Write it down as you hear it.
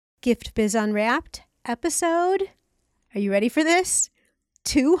Gift Biz Unwrapped episode, are you ready for this?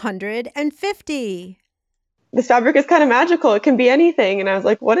 250. This fabric is kind of magical. It can be anything. And I was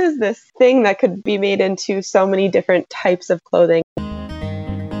like, what is this thing that could be made into so many different types of clothing?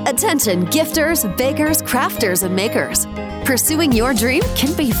 Attention gifters, bakers, crafters, and makers. Pursuing your dream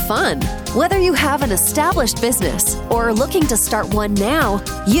can be fun. Whether you have an established business or are looking to start one now,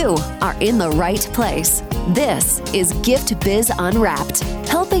 you are in the right place. This is Gift Biz Unwrapped,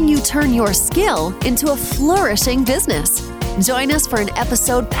 helping you turn your skill into a flourishing business. Join us for an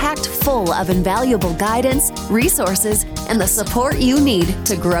episode packed full of invaluable guidance, resources, and the support you need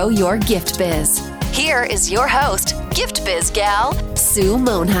to grow your gift biz. Here is your host, Gift Biz gal, Sue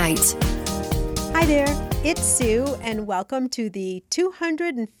Monheit. Hi there, it's Sue, and welcome to the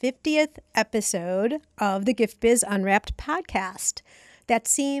 250th episode of the Gift Biz Unwrapped podcast. That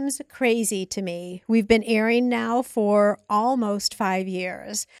seems crazy to me. We've been airing now for almost 5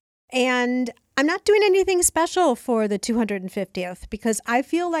 years, and I'm not doing anything special for the 250th because I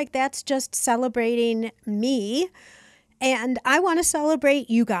feel like that's just celebrating me. And I want to celebrate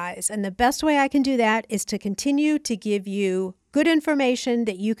you guys. And the best way I can do that is to continue to give you good information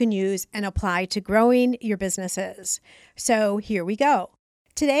that you can use and apply to growing your businesses. So here we go.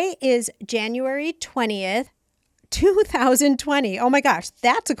 Today is January 20th, 2020. Oh my gosh,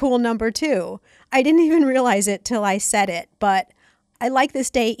 that's a cool number too. I didn't even realize it till I said it, but I like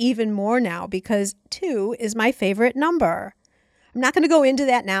this day even more now because 2 is my favorite number. I'm not going to go into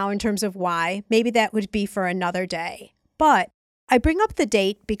that now in terms of why. Maybe that would be for another day. But I bring up the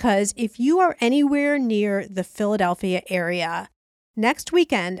date because if you are anywhere near the Philadelphia area, next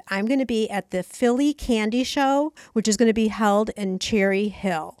weekend I'm going to be at the Philly Candy Show, which is going to be held in Cherry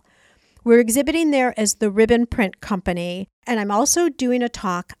Hill. We're exhibiting there as the Ribbon Print Company, and I'm also doing a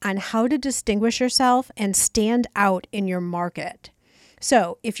talk on how to distinguish yourself and stand out in your market.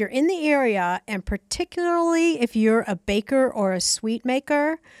 So if you're in the area, and particularly if you're a baker or a sweet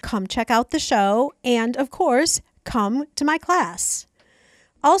maker, come check out the show, and of course, come to my class.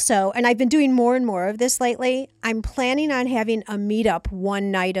 Also, and I've been doing more and more of this lately, I'm planning on having a meetup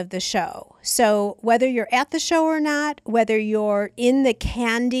one night of the show. So whether you're at the show or not, whether you're in the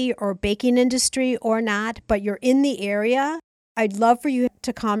candy or baking industry or not, but you're in the area, I'd love for you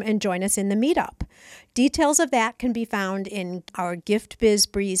to come and join us in the meetup. Details of that can be found in our Gift Biz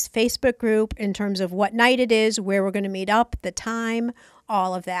Breeze Facebook group in terms of what night it is, where we're going to meet up, the time,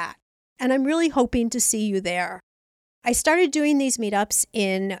 all of that. And I'm really hoping to see you there. I started doing these meetups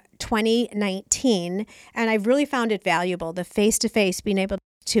in 2019, and I've really found it valuable, the face-to-face, being able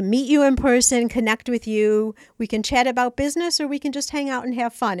to meet you in person, connect with you. We can chat about business or we can just hang out and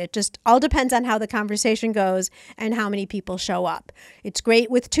have fun. It just all depends on how the conversation goes and how many people show up. It's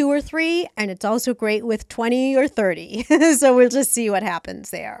great with 2 or 3, and it's also great with 20 or 30. So we'll just see what happens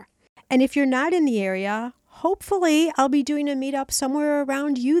there. And if you're not in the area, hopefully I'll be doing a meetup somewhere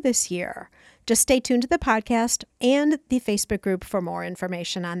around you this year. Just stay tuned to the podcast and the Facebook group for more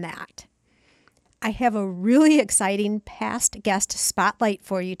information on that. I have a really exciting past guest spotlight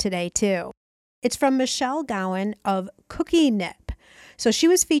for you today, too. It's from Michelle Gowan of Cookie Nip. So she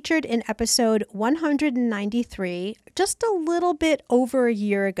was featured in episode 193 just a little bit over a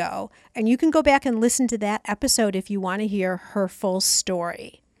year ago, and you can go back and listen to that episode if you want to hear her full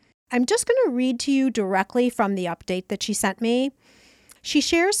story. I'm just going to read to you directly from the update that she sent me. She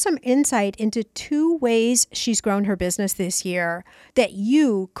shares some insight into 2 ways she's grown her business this year that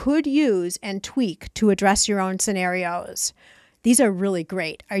you could use and tweak to address your own scenarios. These are really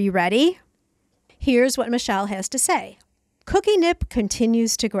great. Are you ready? Here's what Michelle has to say. Cookie Nip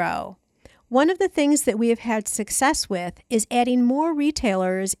continues to grow. One of the things that we have had success with is adding more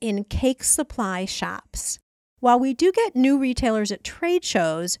retailers in cake supply shops. While we do get new retailers at trade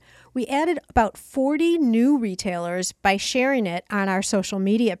shows, we added about 40 new retailers by sharing it on our social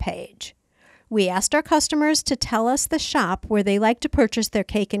media page. We asked our customers to tell us the shop where they like to purchase their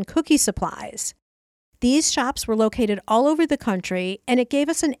cake and cookie supplies. These shops were located all over the country, and it gave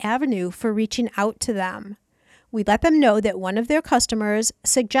us an avenue for reaching out to them. We let them know that one of their customers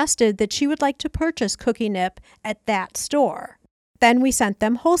suggested that she would like to purchase Cookie Nip at that store. Then we sent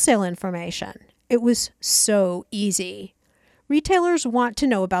them wholesale information. It was so easy. Retailers want to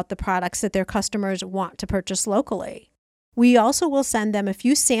know about the products that their customers want to purchase locally. We also will send them a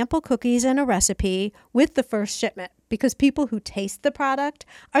few sample cookies and a recipe with the first shipment because people who taste the product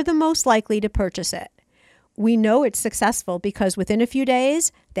are the most likely to purchase it. We know it's successful because within a few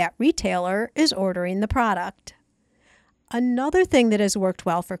days, that retailer is ordering the product. Another thing that has worked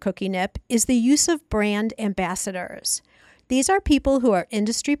well for Cookie Nip is the use of brand ambassadors. These are people who are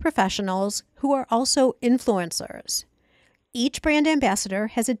industry professionals who are also influencers. Each brand ambassador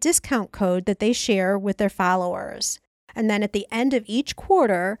has a discount code that they share with their followers. And then at the end of each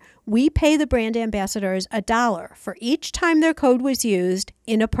quarter, we pay the brand ambassadors $1 for each time their code was used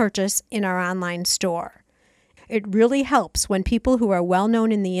in a purchase in our online store. It really helps when people who are well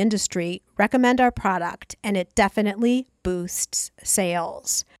known in the industry recommend our product, and it definitely boosts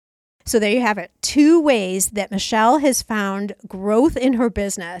sales. So there you have it. 2 ways that Michelle has found growth in her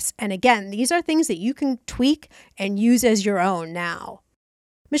business. And again, these are things that you can tweak and use as your own now.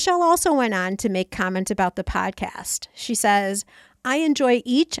 Michelle also went on to make comments about the podcast. She says, I enjoy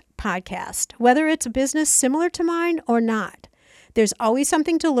each podcast, whether it's a business similar to mine or not. There's always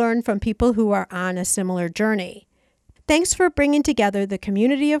something to learn from people who are on a similar journey. Thanks for bringing together the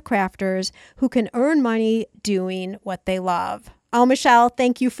community of crafters who can earn money doing what they love. Oh, Michelle,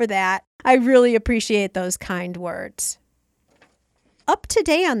 thank you for that. I really appreciate those kind words. Up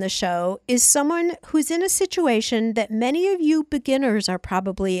today on the show is someone who's in a situation that many of you beginners are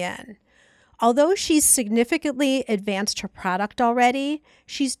probably in. Although she's significantly advanced her product already,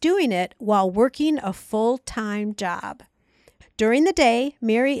 she's doing it while working a full-time job. During the day,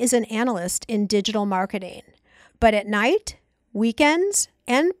 Mary is an analyst in digital marketing. But at night, weekends,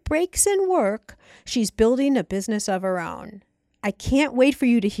 and breaks in work, she's building a business of her own. I can't wait for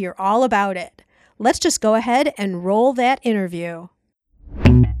you to hear all about it. Let's just go ahead and roll that interview.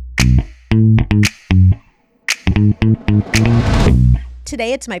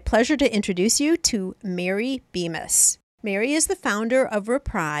 Today, it's my pleasure to introduce you to Mary Bemis. Mary is the founder of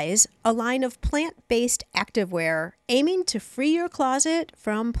Reprise, a line of plant-based activewear aiming to free your closet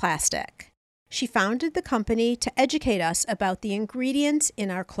from plastic. She founded the company to educate us about the ingredients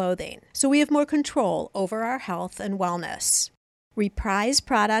in our clothing, so we have more control over our health and wellness. Reprise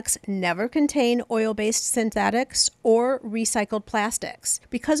products never contain oil-based synthetics or recycled plastics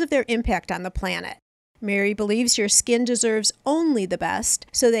because of their impact on the planet. Mary believes your skin deserves only the best,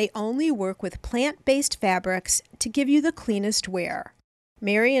 so they only work with plant-based fabrics to give you the cleanest wear.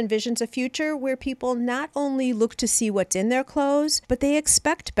 Mary envisions a future where people not only look to see what's in their clothes, but they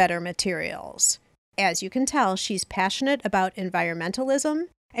expect better materials. As you can tell, she's passionate about environmentalism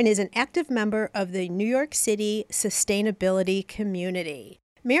and is an active member of the New York City sustainability community.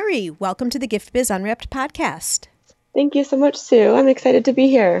 Mary, welcome to the Gift Biz Unwrapped podcast. Thank you so much, Sue. I'm excited to be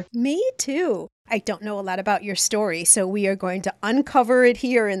here. Me too. I don't know a lot about your story, so we are going to uncover it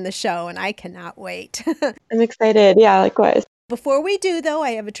here in the show, and I cannot wait. I'm excited. Yeah, likewise. Before we do, though,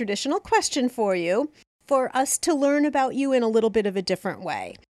 I have a traditional question for you, for us to learn about you in a little bit of a different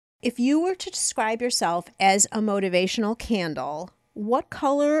way. If you were to describe yourself as a motivational candle, what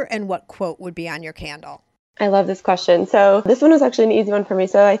color and what quote would be on your candle? I love this question. So this one was actually an easy one for me.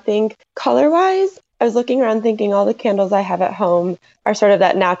 So I think color-wise, I was looking around thinking all the candles I have at home are sort of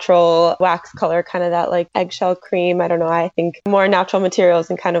that natural wax color, kind of that like eggshell cream. I don't know. I think more natural materials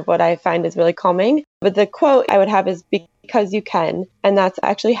and kind of what I find is really calming. But the quote I would have is because you can. And that's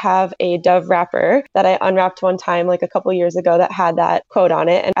I actually have a Dove wrapper that I unwrapped one time like a couple years ago that had that quote on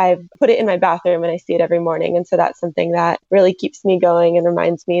it. And I've put it in my bathroom and I see it every morning. And so that's something that really keeps me going and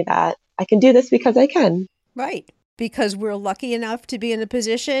reminds me that I can do this because I can. Right. Because we're lucky enough to be in a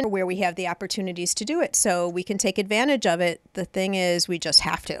position where we have the opportunities to do it. So we can take advantage of it. The thing is, we just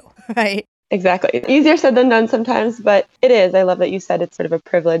have to, right? Exactly. Easier said than done sometimes, but it is. I love that you said it's sort of a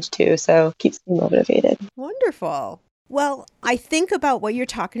privilege too. So it keeps me motivated. Wonderful. Well, I think about what you're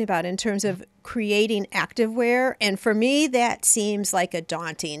talking about in terms of creating activewear. And for me, that seems like a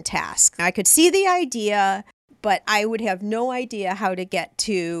daunting task. I could see the idea, but I would have no idea how to get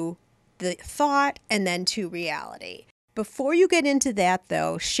to the thought and then to reality. Before you get into that,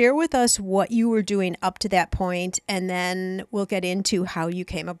 though, share with us what you were doing up to that point, and then we'll get into how you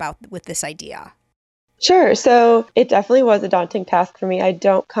came about with this idea. Sure. So it definitely was a daunting task for me. I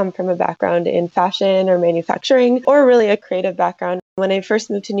don't come from a background in fashion or manufacturing or really a creative background. When I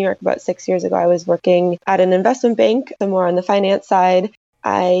first moved to New York about 6 years ago, I was working at an investment bank, so more on the finance side.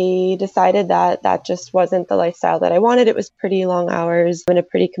 I decided that that just wasn't the lifestyle that I wanted. It was pretty long hours in a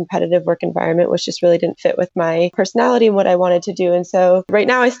pretty competitive work environment, which just really didn't fit with my personality and what I wanted to do. And so right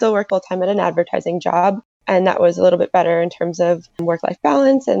now I still work full time at an advertising job. And that was a little bit better in terms of work-life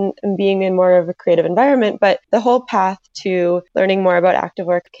balance and being in more of a creative environment. But the whole path to learning more about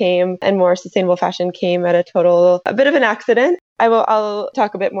activewear came and more sustainable fashion came at a bit of an accident. I'll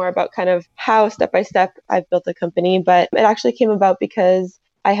talk a bit more about kind of how step by step I've built a company, but it actually came about because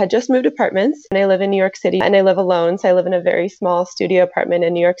I had just moved apartments and I live in New York City and I live alone. So I live in a very small studio apartment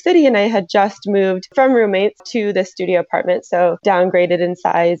in New York City and I had just moved from roommates to this studio apartment. So downgraded in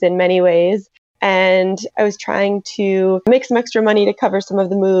size in many ways. And I was trying to make some extra money to cover some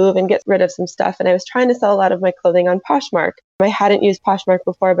of the move and get rid of some stuff. And I was trying to sell a lot of my clothing on Poshmark. I hadn't used Poshmark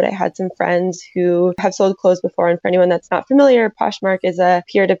before, but I had some friends who have sold clothes before. And for anyone that's not familiar, Poshmark is a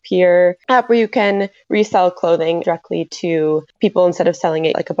peer-to-peer app where you can resell clothing directly to people instead of selling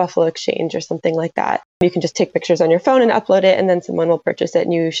it like a Buffalo Exchange or something like that. You can just take pictures on your phone and upload it, and then someone will purchase it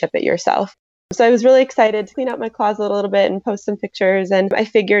and you ship it yourself. So I was really excited to clean out my closet a little bit and post some pictures. And I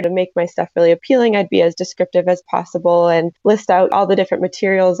figured to make my stuff really appealing, I'd be as descriptive as possible and list out all the different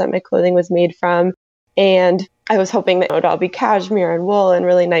materials that my clothing was made from. And I was hoping that it would all be cashmere and wool and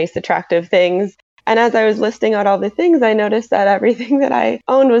really nice, attractive things. And as I was listing out all the things, I noticed that everything that I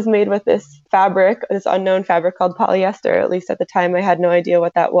owned was made with this fabric, this unknown fabric called polyester. At least at the time, I had no idea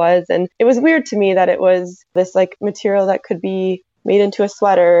what that was. And it was weird to me that it was this like material that could be made into a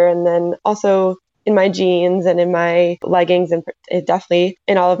sweater, and then also in my jeans and in my leggings, and definitely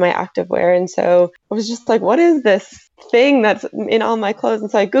in all of my activewear. And so I was just like, what is this thing that's in all my clothes?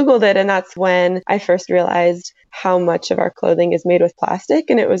 And so I Googled it, and that's when I first realized how much of our clothing is made with plastic.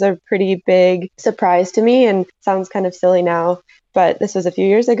 And it was a pretty big surprise to me, and sounds kind of silly now, but this was a few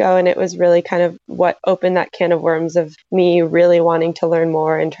years ago, and it was really kind of what opened that can of worms of me really wanting to learn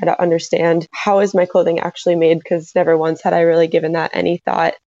more and try to understand how is my clothing actually made, because never once had I really given that any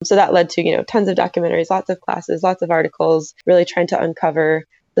thought. So that led to, tons of documentaries, lots of classes, lots of articles, really trying to uncover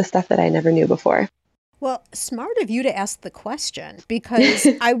the stuff that I never knew before. Well, smart of you to ask the question, because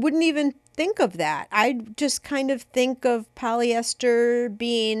I wouldn't even think of that. I just kind of think of polyester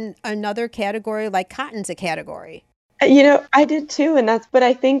being another category, like cotton's a category. I did too. But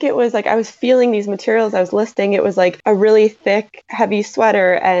I think it was like I was feeling these materials I was listing. It was like a really thick, heavy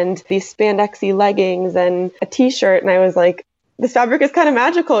sweater and these spandexy leggings and a t-shirt. And I was like, this fabric is kind of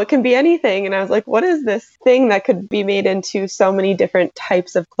magical. It can be anything. And I was like, what is this thing that could be made into so many different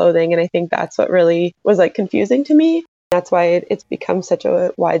types of clothing? And I think that's what really was like confusing to me. That's why it's become such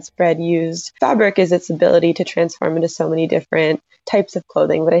a widespread used fabric, is its ability to transform into so many different types of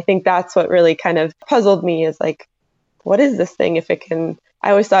clothing. But I think that's what really kind of puzzled me, is like, what is this thing if it can? I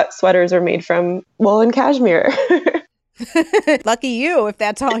always thought sweaters were made from wool and cashmere. Lucky you if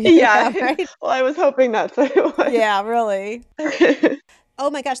that's all you have, right? Well, I was hoping that's what it was. Yeah, really. Oh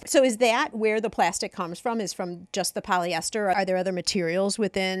my gosh. So is that where the plastic comes from? Is from just the polyester? Are there other materials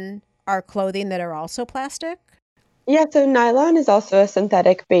within our clothing that are also plastic? Yeah, so nylon is also a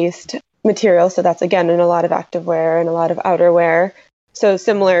synthetic-based material. So that's, again, in a lot of activewear and a lot of outerwear. So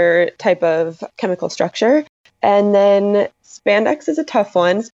similar type of chemical structure. And then spandex is a tough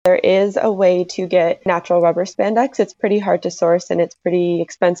one. There is a way to get natural rubber spandex. It's pretty hard to source and it's pretty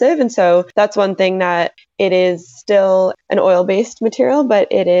expensive. And so that's one thing, that it is still an oil-based material, but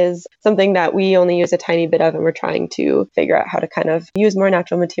it is something that we only use a tiny bit of, and we're trying to figure out how to kind of use more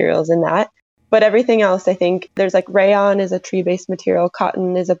natural materials in that. But everything else, I think there's like rayon is a tree-based material.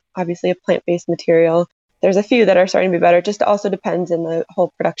 Cotton is obviously a plant-based material. There's a few that are starting to be better. It just also depends in the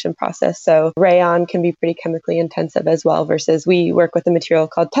whole production process. So rayon can be pretty chemically intensive as well, versus we work with a material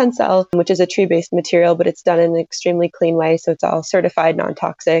called Tencel, which is a tree-based material, but it's done in an extremely clean way. So it's all certified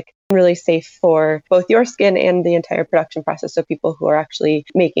non-toxic, really safe for both your skin and the entire production process. So people who are actually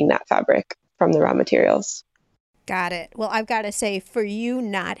making that fabric from the raw materials. Got it. Well, I've got to say, for you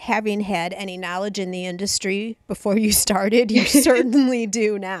not having had any knowledge in the industry before you started, you certainly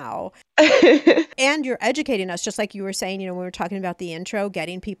do now. And you're educating us, just like you were saying, when we were talking about the intro,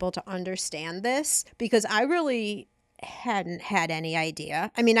 getting people to understand this, because I really hadn't had any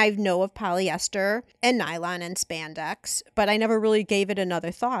idea. I mean, I know of polyester and nylon and spandex, but I never really gave it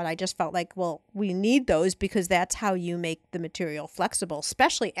another thought. I just felt like, well, we need those because that's how you make the material flexible,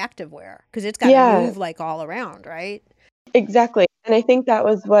 especially activewear, because it's got to move like all around, right? Exactly. And I think that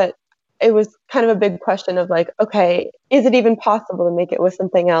was it was kind of a big question of like, okay, is it even possible to make it with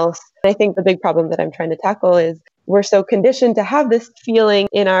something else? And I think the big problem that I'm trying to tackle is we're so conditioned to have this feeling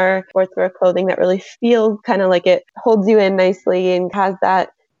in our sportswear clothing that really feels kind of like it holds you in nicely and has that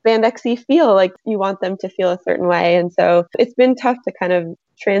spandexy feel, like you want them to feel a certain way. And so it's been tough to kind of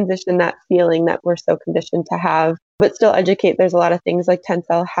transition that feeling that we're so conditioned to have, but still educate. There's a lot of things like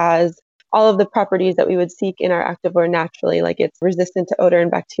Tencel has all of the properties that we would seek in our activewear naturally, like it's resistant to odor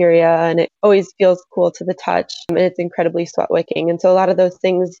and bacteria, and it always feels cool to the touch, and it's incredibly sweat wicking. And so a lot of those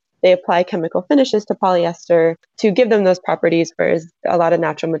things, they apply chemical finishes to polyester to give them those properties, whereas a lot of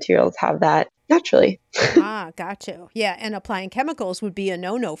natural materials have that naturally. Got you. Yeah, and applying chemicals would be a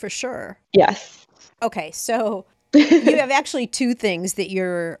no-no for sure. Yes. Okay, so you have actually two things that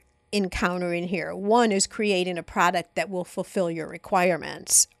you're encountering here. One is creating a product that will fulfill your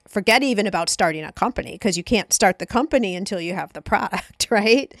requirements forget even about starting a company because you can't start the company until you have the product,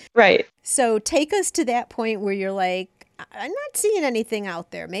 right? Right. So take us to that point where you're like, I'm not seeing anything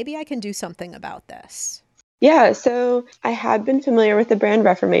out there. Maybe I can do something about this. Yeah, so I had been familiar with the brand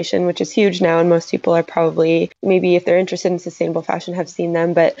Reformation, which is huge now, and most people are probably, maybe if they're interested in sustainable fashion, have seen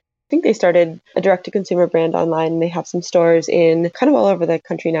them. But I think they started a direct-to-consumer brand online, and they have some stores in kind of all over the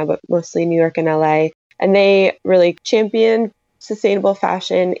country now, but mostly New York and LA. And they really champion sustainable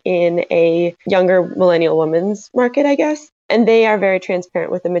fashion in a younger millennial women's market, I guess. And they are very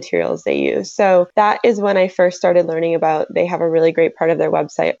transparent with the materials they use. So that is when I first started learning about, they have a really great part of their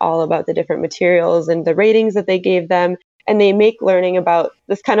website all about the different materials and the ratings that they gave them. And they make learning about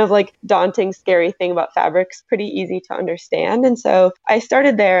this kind of like daunting, scary thing about fabrics pretty easy to understand. And so I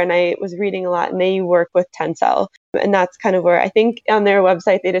started there and I was reading a lot, and they work with Tencel. And that's kind of where I think on their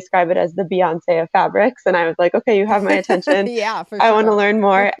website, they describe it as the Beyonce of fabrics. And I was like, okay, you have my attention. Yeah, for I sure. want to learn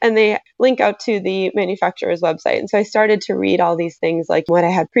more. And they link out to the manufacturer's website. And so I started to read all these things, like what I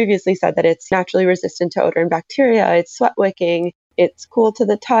had previously said, that it's naturally resistant to odor and bacteria, it's sweat wicking, it's cool to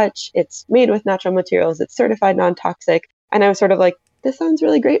the touch, it's made with natural materials, it's certified non-toxic. And I was sort of like, this sounds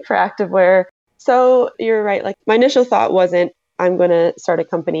really great for activewear. So you're right. Like my initial thought wasn't, I'm going to start a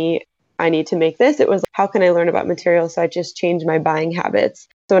company, I need to make this. It was, how can I learn about materials? So I just changed my buying habits.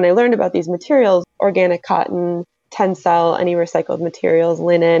 So when I learned about these materials, organic cotton, Tencel, any recycled materials,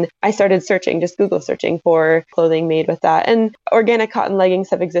 linen, I started searching, just Google searching for clothing made with that. And organic cotton leggings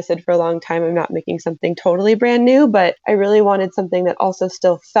have existed for a long time. I'm not making something totally brand new, but I really wanted something that also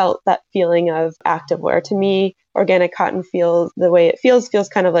still felt that feeling of activewear. To me, organic cotton feels, the way it feels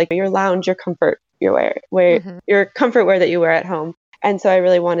kind of like your lounge, your comfort, your comfort wear that you wear at home. And so I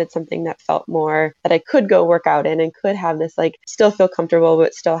really wanted something that felt more that I could go work out in and could have this, like, still feel comfortable,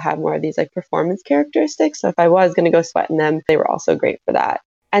 but still have more of these like performance characteristics. So if I was going to go sweat in them, they were also great for that.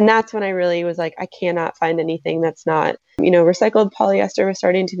 And that's when I really was like, I cannot find anything that's not, recycled polyester was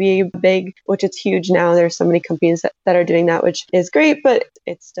starting to be big, which it's huge now. There's so many companies that are doing that, which is great, but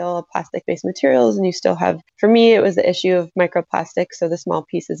it's still a plastic-based materials. And you still have, for me, it was the issue of microplastics. So the small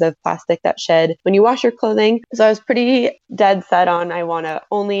pieces of plastic that shed when you wash your clothing. So I was pretty dead set on, I want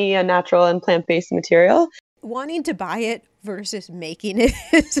only a natural and plant-based material. Wanting to buy it versus making it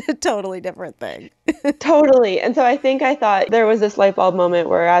is a totally different thing. Totally. And so I think I thought there was this light bulb moment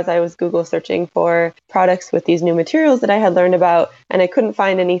where as I was Google searching for products with these new materials that I had learned about and I couldn't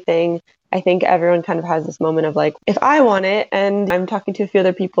find anything, I think everyone kind of has this moment of like, if I want it and I'm talking to a few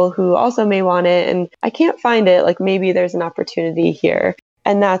other people who also may want it and I can't find it, like maybe there's an opportunity here.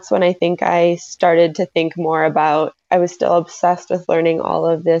 And that's when I think I started to think more about, I was still obsessed with learning all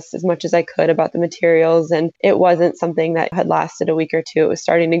of this as much as I could about the materials. And it wasn't something that had lasted a week or two. It was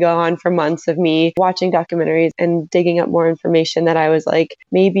starting to go on for months of me watching documentaries and digging up more information that I was like,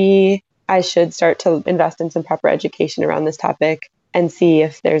 maybe I should start to invest in some proper education around this topic and see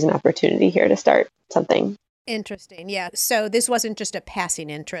if there's an opportunity here to start something. Interesting. Yeah. So this wasn't just a passing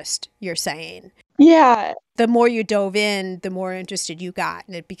interest, you're saying. Yeah. The more you dove in, the more interested you got.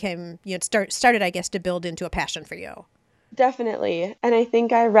 And it became, it started, I guess, to build into a passion for you. Definitely. And I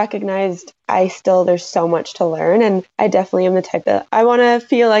think I recognized there's so much to learn. And I definitely am the type that I want to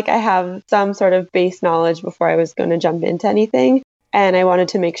feel like I have some sort of base knowledge before I was going to jump into anything. And I wanted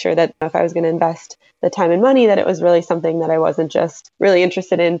to make sure that if I was going to invest the time and money, that it was really something that I wasn't just really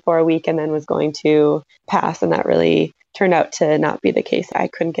interested in for a week and then was going to pass. And that really turned out to not be the case. I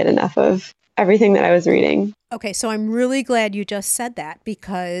couldn't get enough of everything that I was reading. Okay, so I'm really glad you just said that,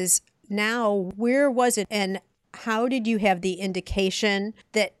 because now where was it and how did you have the indication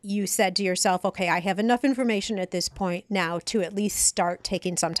that you said to yourself, okay, I have enough information at this point now to at least start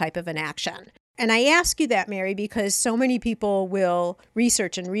taking some type of an action? And I ask you that, Mary, because so many people will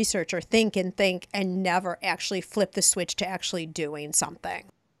research or think and never actually flip the switch to actually doing something.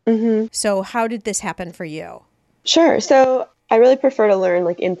 Mm-hmm. So how did this happen for you? Sure. So I really prefer to learn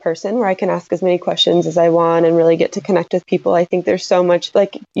like in person, where I can ask as many questions as I want and really get to connect with people. I think there's so much,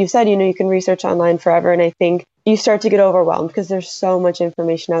 like you said, you can research online forever. And I think you start to get overwhelmed because there's so much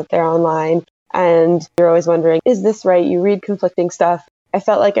information out there online and you're always wondering, is this right? You read conflicting stuff. I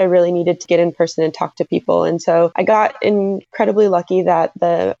felt like I really needed to get in person and talk to people. And so I got incredibly lucky that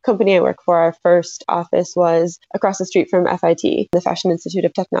the company I work for, our first office was across the street from FIT, the Fashion Institute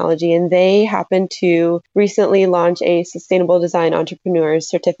of Technology. And they happened to recently launch a Sustainable Design Entrepreneurs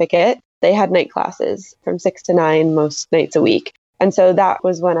Certificate. They had night classes from 6 to 9 most nights a week. And so that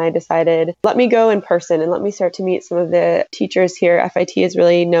was when I decided, let me go in person and let me start to meet some of the teachers here. FIT is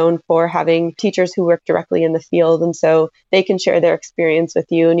really known for having teachers who work directly in the field. And so they can share their experience with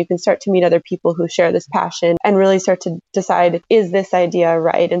you and you can start to meet other people who share this passion and really start to decide, is this idea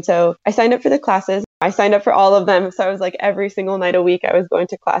right? And so I signed up for the classes. I signed up for all of them. So I was like every single night a week I was going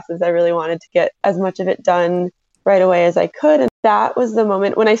to classes. I really wanted to get as much of it done right away as I could. And that was the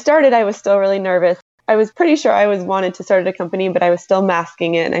moment. When I started, I was still really nervous. I was pretty sure I wanted to start a company, but I was still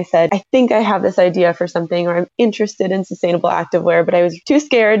masking it. And I said, I think I have this idea for something, or I'm interested in sustainable activewear, but I was too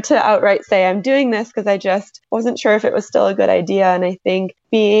scared to outright say I'm doing this because I just wasn't sure if it was still a good idea. And I think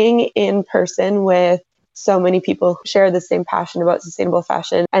being in person with so many people who share the same passion about sustainable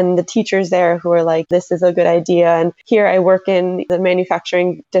fashion and the teachers there who are like, this is a good idea. And here I work in the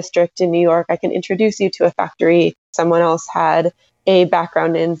manufacturing district in New York. I can introduce you to a factory. Someone else had a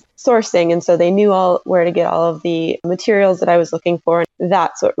background in sourcing. And so they knew where to get all of the materials that I was looking for. And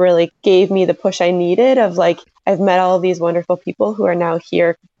that's what really gave me the push I needed of like, I've met all of these wonderful people who are now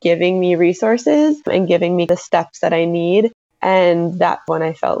here giving me resources and giving me the steps that I need. And that's when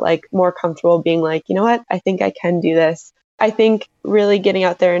I felt like more comfortable being like, you know what, I think I can do this. I think really getting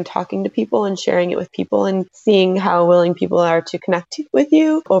out there and talking to people and sharing it with people and seeing how willing people are to connect with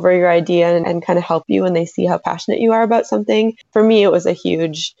you over your idea and kind of help you when they see how passionate you are about something. For me, it was a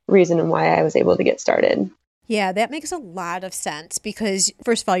huge reason why I was able to get started. Yeah, that makes a lot of sense because,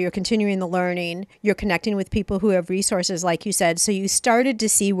 first of all, you're continuing the learning, you're connecting with people who have resources, like you said. So you started to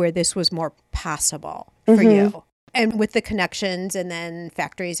see where this was more possible for you. And with the connections and then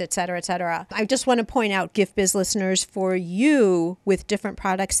factories, et cetera, et cetera. I just want to point out, Gift Biz listeners, for you with different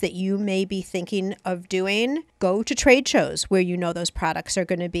products that you may be thinking of doing, go to trade shows where you know those products are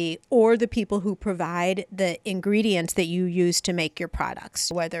going to be, or the people who provide the ingredients that you use to make your products,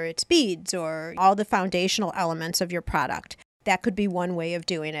 whether it's beads or all the foundational elements of your product. That could be one way of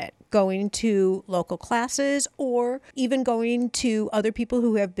doing it. Going to local classes or even going to other people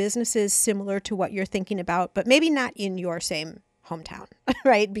who have businesses similar to what you're thinking about, but maybe not in your same hometown,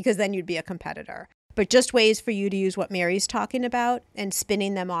 right? Because then you'd be a competitor. But just ways for you to use what Mary's talking about and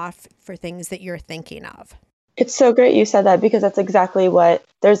spinning them off for things that you're thinking of. It's so great you said that because that's exactly what,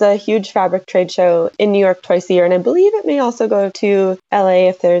 there's a huge fabric trade show in New York twice a year. And I believe it may also go to LA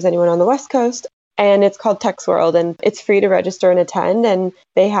if there's anyone on the West Coast. And it's called Tex World, and it's free to register and attend. And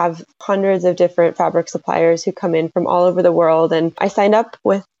they have hundreds of different fabric suppliers who come in from all over the world. And I signed up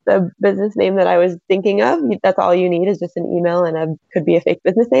with the business name that I was thinking of. That's all you need is just an email and could be a fake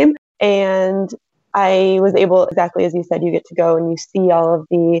business name. And I was able, exactly as you said, you get to go and you see all of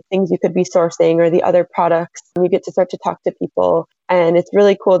the things you could be sourcing or the other products. And you get to start to talk to people. And it's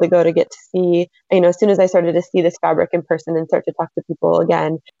really cool to go to get to see, as soon as I started to see this fabric in person and start to talk to people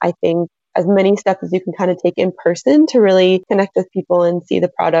again, I think as many steps as you can kind of take in person to really connect with people and see the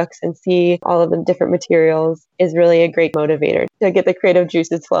products and see all of the different materials is really a great motivator to get the creative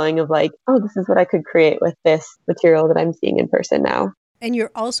juices flowing of like, oh, this is what I could create with this material that I'm seeing in person now. And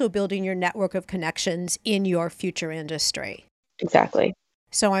you're also building your network of connections in your future industry. Exactly.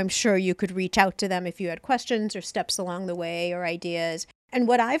 So I'm sure you could reach out to them if you had questions or steps along the way or ideas. And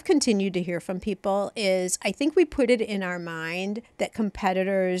what I've continued to hear from people is I think we put it in our mind that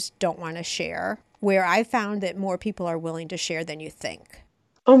competitors don't want to share, where I found that more people are willing to share than you think.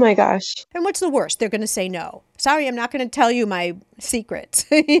 Oh my gosh. And what's the worst? They're going to say no. Sorry, I'm not going to tell you my secrets.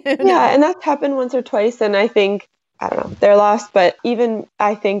 Yeah, and that's happened once or twice. And I think, I don't know, they're lost. But even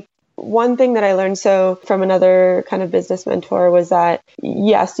I think one thing that I learned from another kind of business mentor was that,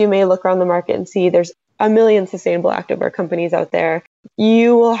 yes, you may look around the market and see there's a million sustainable activewear companies out there.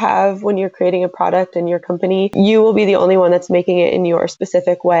 You will have, when you're creating a product in your company, you will be the only one that's making it in your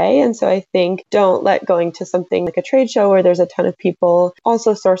specific way. And so I think don't let going to something like a trade show where there's a ton of people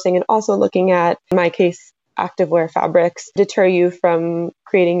also sourcing and also looking at, in my case, activewear fabrics deter you from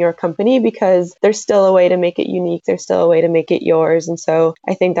creating your company because there's still a way to make it unique. There's still a way to make it yours. And so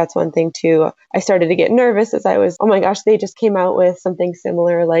I think that's one thing too. I started to get nervous as I was, oh my gosh, they just came out with something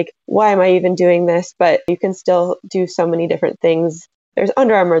similar. Like, why am I even doing this? But you can still do so many different things. There's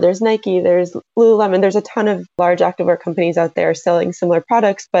Under Armour, there's Nike, there's Lululemon. There's a ton of large activewear companies out there selling similar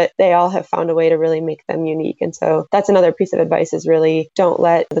products, but they all have found a way to really make them unique. And so that's another piece of advice is really don't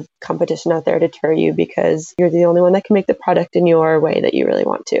let the competition out there deter you because you're the only one that can make the product in your way that you really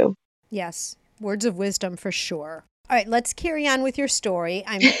want to. Yes. Words of wisdom for sure. All right, let's carry on with your story.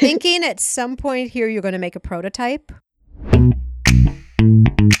 I'm thinking at some point here you're going to make a prototype.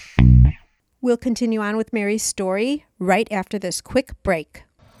 We'll continue on with Mary's story right after this quick break.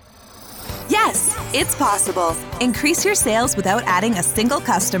 Yes! Yes, it's possible. Increase your sales without adding a single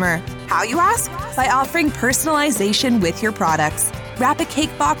customer. How, you ask? By offering personalization with your products. Wrap a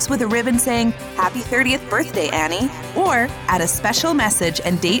cake box with a ribbon saying, "Happy 30th birthday, Annie." Or add a special message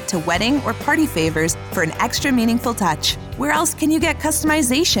and date to wedding or party favors for an extra meaningful touch. Where else can you get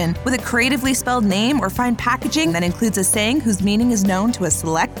customization with a creatively spelled name or fine packaging that includes a saying whose meaning is known to a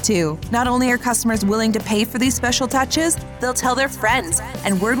select few? Not only are customers willing to pay for these special touches, they'll tell their friends,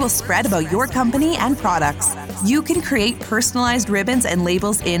 and word will spread about your company and products. You can create personalized ribbons and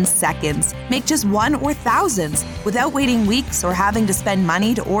labels in seconds. Make just one or thousands without waiting weeks or having to spend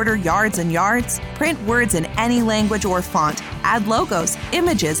money to order yards and yards. Print words in any language or font. Add logos,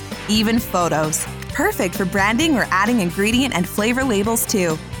 images, even photos. Perfect for branding or adding ingredient and flavor labels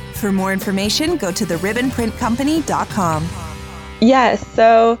too. For more information, go to theribbonprintcompany.com. Yes.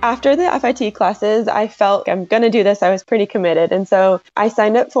 So after the FIT classes, I felt I'm going to do this. I was pretty committed. And so I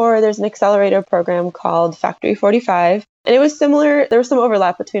signed up there's an accelerator program called Factory 45. And it was similar. There was some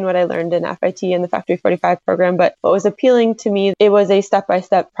overlap between what I learned in FIT and the Factory 45 program. But what was appealing to me, it was a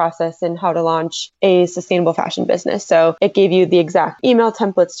step-by-step process in how to launch a sustainable fashion business. So it gave you the exact email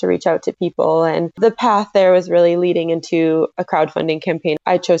templates to reach out to people. And the path there was really leading into a crowdfunding campaign.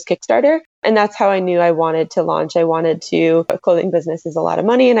 I chose Kickstarter. And that's how I knew I wanted to launch. A clothing business is a lot of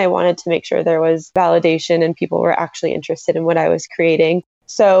money, and I wanted to make sure there was validation and people were actually interested in what I was creating.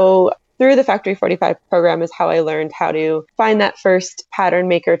 So through the Factory 45 program is how I learned how to find that first pattern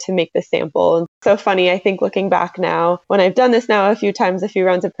maker to make the sample. And so funny, I think looking back now, when I've done this now a few times, a few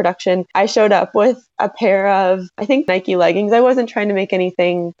rounds of production, I showed up with a pair of, I think, Nike leggings. I wasn't trying to make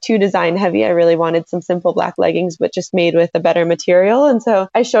anything too design heavy. I really wanted some simple black leggings, but just made with a better material. And so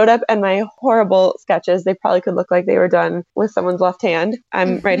I showed up, and my horrible sketches, they probably could look like they were done with someone's left hand.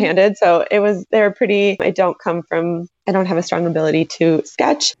 I'm right-handed. So I don't have a strong ability to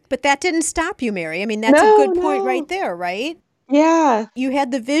sketch. But that didn't stop you, Mary. I mean, that's a good point right there, right? Yeah. You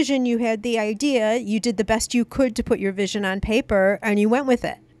had the vision, you had the idea, you did the best you could to put your vision on paper, and you went with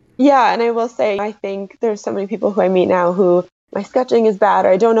it. Yeah. And I will say, I think there's so many people who I meet now who my sketching is bad, or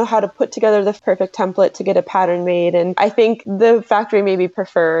I don't know how to put together the perfect template to get a pattern made. And I think the factory maybe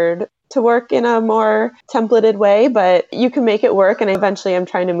preferred to work in a more templated way, but you can make it work. And eventually I'm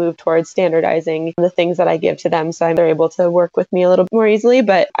trying to move towards standardizing the things that I give to them, so they're able to work with me a little more easily.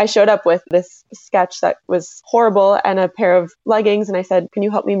 But I showed up with this sketch that was horrible and a pair of leggings, and I said, "Can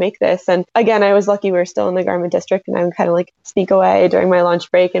you help me make this?" And again, I was lucky we were still in the garment district, and I would kind of like sneak away during my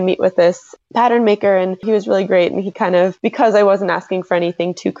lunch break and meet with this pattern maker, and he was really great. And he kind of, because I wasn't asking for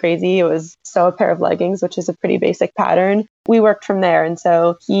anything too crazy, it was sew a pair of leggings, which is a pretty basic pattern. We worked from there. And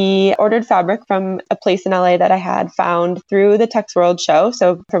so he ordered fabric from a place in LA that I had found through the Tex World show.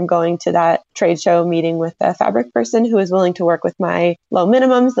 So from going to that trade show, meeting with a fabric person who is willing to work with my low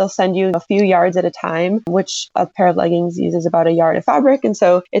minimums, they'll send you a few yards at a time, which a pair of leggings uses about a yard of fabric. And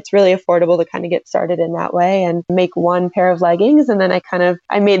so it's really affordable to kind of get started in that way and make one pair of leggings. And then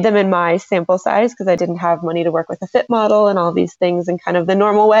I made them in my sample size because I didn't have money to work with a fit model and all these things in kind of the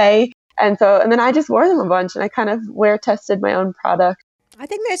normal way. And then I just wore them a bunch, and I kind of wear tested my own product. I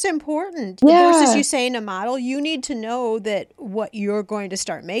think that's important. Yeah. Versus you saying a model, you need to know that what you're going to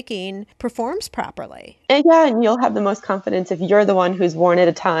start making performs properly. And you'll have the most confidence if you're the one who's worn it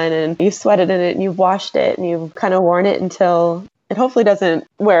a ton and you've sweated in it and you've washed it and you've kind of worn it until it hopefully doesn't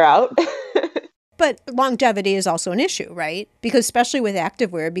wear out. But longevity is also an issue, right? Because especially with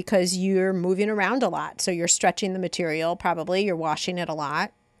activewear, because you're moving around a lot. So you're stretching the material, probably you're washing it a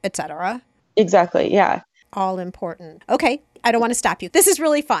lot, etc. Exactly. Yeah. All important. Okay. I don't want to stop you. This is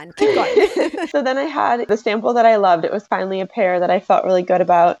really fun. Keep going. So then I had the sample that I loved. It was finally a pair that I felt really good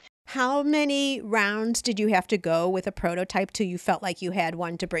about. How many rounds did you have to go with a prototype till you felt like you had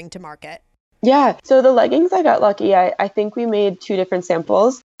one to bring to market? Yeah. So the leggings, I got lucky. I think we made 2 different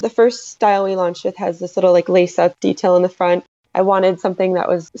samples. The first style we launched with has this little like lace up detail in the front. I wanted something that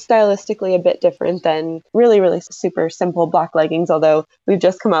was stylistically a bit different than really, really super simple black leggings, although we've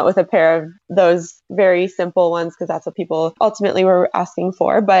just come out with a pair of those very simple ones because that's what people ultimately were asking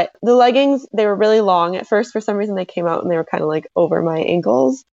for. But the leggings, they were really long at first. For some reason, they came out and they were kind of like over my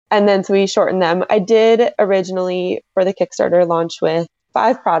ankles. And then so we shortened them. I did originally for the Kickstarter launch with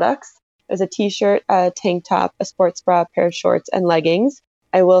 5 products. It was a t-shirt, a tank top, a sports bra, a pair of shorts, and leggings.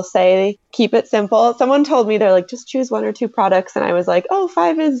 I will say, keep it simple. Someone told me they're like, just choose 1 or 2 products. And I was like,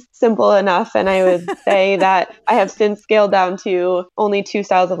 5 is simple enough. And I would say that I have since scaled down to only 2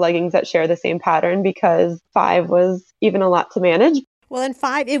 styles of leggings that share the same pattern because 5 was even a lot to manage. Well, and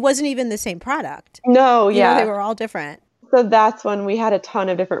 5, it wasn't even the same product. No, yeah. They were all different. So that's when we had a ton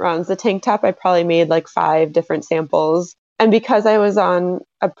of different rounds. The tank top, I probably made like 5 different samples. And because I was on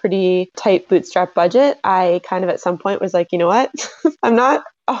a pretty tight bootstrap budget, I kind of at some point was like, you know what? I'm not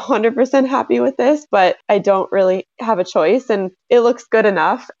 100% happy with this, but I don't really have a choice and it looks good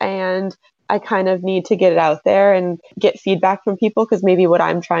enough. And I kind of need to get it out there and get feedback from people because maybe what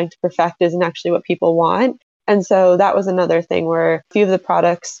I'm trying to perfect isn't actually what people want. And so that was another thing where a few of the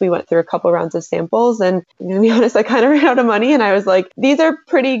products, we went through a couple rounds of samples and to be honest, I kind of ran out of money and I was like, these are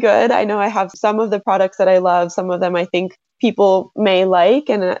pretty good. I know I have some of the products that I love. Some of them I think people may like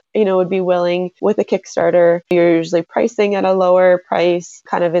and, would be willing with a Kickstarter. You're usually pricing at a lower price,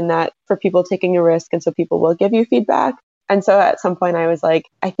 kind of in that for people taking a risk. And so people will give you feedback. And so at some point I was like,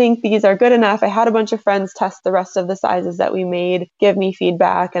 I think these are good enough. I had a bunch of friends test the rest of the sizes that we made, give me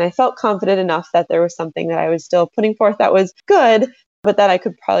feedback. And I felt confident enough that there was something that I was still putting forth that was good, but that I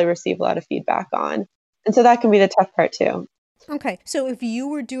could probably receive a lot of feedback on. And so that can be the tough part too. Okay. So if you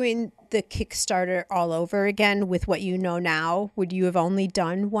were doing the Kickstarter all over again with what you know now, would you have only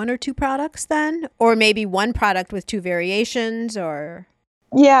done 1 or 2 products then? Or maybe one product with 2 variations or...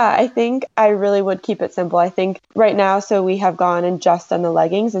 Yeah, I think I really would keep it simple. I think right now, so we have gone and just done the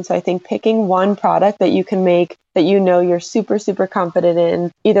leggings. And so I think picking one product that you can make that you're super, super confident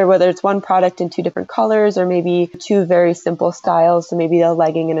in, either whether it's one product in 2 different colors or maybe 2 very simple styles. So maybe a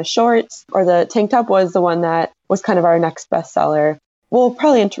legging and a shorts, or the tank top was the one that was kind of our next bestseller. We'll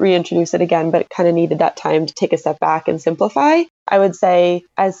probably reintroduce it again, but it kind of needed that time to take a step back and simplify. I would say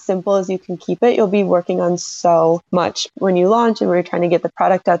as simple as you can keep it, you'll be working on so much when you launch and when you're trying to get the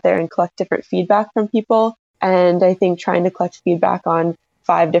product out there and collect different feedback from people. And I think trying to collect feedback on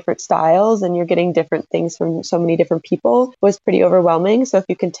 5 different styles and you're getting different things from so many different people was pretty overwhelming. So if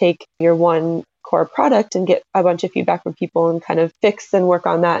you can take your one core product and get a bunch of feedback from people and kind of fix and work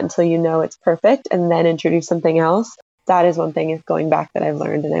on that until you know it's perfect and then introduce something else. That is one thing going back that I've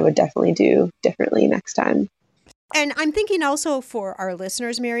learned and I would definitely do differently next time. And I'm thinking also for our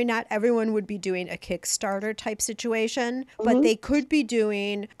listeners, Mary, not everyone would be doing a Kickstarter type situation, but they could be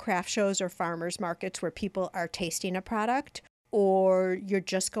doing craft shows or farmers markets where people are tasting a product, or you're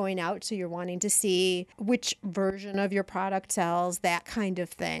just going out, so you're wanting to see which version of your product sells, that kind of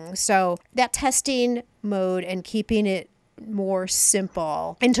thing. So that testing mode and keeping it more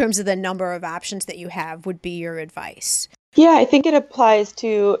simple in terms of the number of options that you have would be your advice. Yeah, I think it applies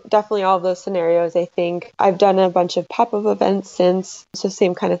to definitely all of those scenarios. I think I've done a bunch of pop-up events since, so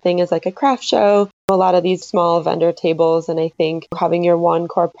same kind of thing as like a craft show, a lot of these small vendor tables. And I think having your one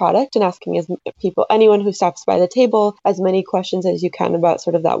core product and asking anyone who stops by the table, as many questions as you can about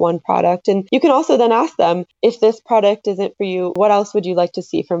sort of that one product. And you can also then ask them, if this product isn't for you, what else would you like to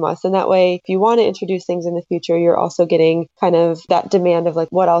see from us? And that way, if you want to introduce things in the future, you're also getting kind of that demand of like,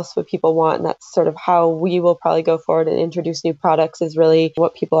 what else would people want? And that's sort of how we will probably go forward and introduce new products is really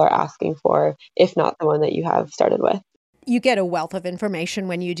what people are asking for, if not the one that you have started with. You get a wealth of information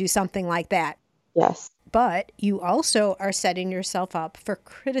when you do something like that. Yes. But you also are setting yourself up for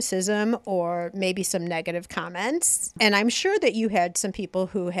criticism or maybe some negative comments. And I'm sure that you had some people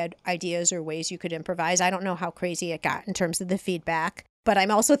who had ideas or ways you could improvise. I don't know how crazy it got in terms of the feedback. But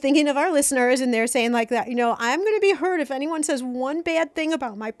I'm also thinking of our listeners and they're saying like that, I'm going to be hurt if anyone says one bad thing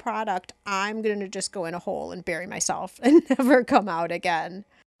about my product. I'm going to just go in a hole and bury myself and never come out again.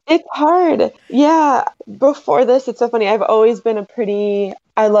 It's hard. Yeah. Before this, it's so funny. I've always been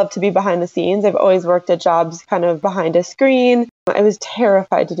I love to be behind the scenes. I've always worked at jobs kind of behind a screen. I was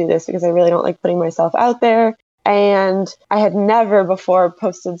terrified to do this because I really don't like putting myself out there. And I had never before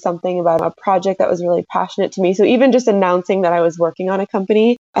posted something about a project that was really passionate to me. So even just announcing that I was working on a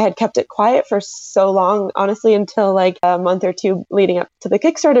company, I had kept it quiet for so long, honestly, until like a month or 2 leading up to the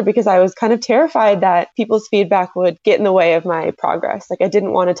Kickstarter, because I was kind of terrified that people's feedback would get in the way of my progress. Like I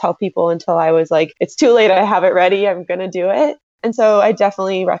didn't want to tell people until I was like, it's too late. I have it ready. I'm going to do it. And so I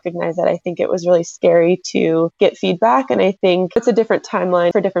definitely recognize that. I think it was really scary to get feedback. And I think it's a different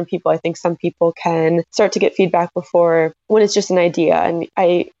timeline for different people. I think some people can start to get feedback before when it's just an idea. And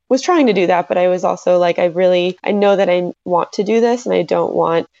I was trying to do that, but I was also like, I know that I want to do this and I don't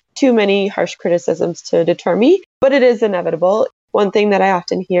want too many harsh criticisms to deter me, but it is inevitable. One thing that I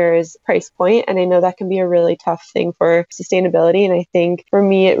often hear is price point. And I know that can be a really tough thing for sustainability. And I think for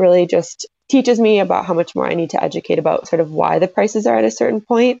me, it really just teaches me about how much more I need to educate about sort of why the prices are at a certain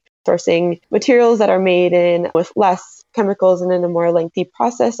point. Sourcing materials that are made in with less chemicals and in a more lengthy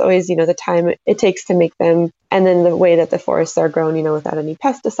process, always, the time it takes to make them. And then the way that the forests are grown, without any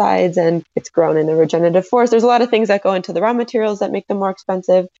pesticides, and it's grown in a regenerative forest. There's a lot of things that go into the raw materials that make them more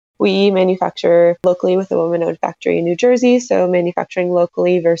expensive. We manufacture locally with a woman-owned factory in New Jersey. So manufacturing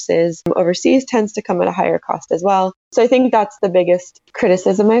locally versus overseas tends to come at a higher cost as well. So I think that's the biggest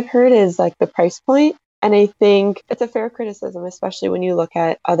criticism I've heard is like the price point. And I think it's a fair criticism, especially when you look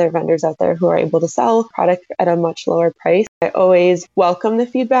at other vendors out there who are able to sell product at a much lower price. I always welcome the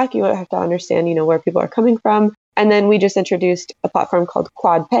feedback. You have to understand, where people are coming from. And then we just introduced a platform called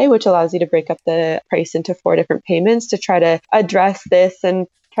QuadPay, which allows you to break up the price into 4 different payments to try to address this and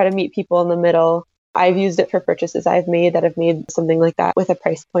try to meet people in the middle. I've used it for purchases I've made that have made something like that with a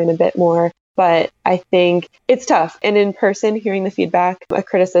price point a bit more. But I think it's tough. And in person, hearing the feedback, a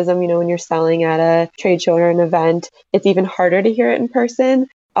criticism, when you're selling at a trade show or an event, it's even harder to hear it in person.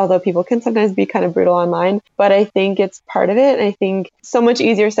 Although people can sometimes be kind of brutal online. But I think it's part of it. And I think so much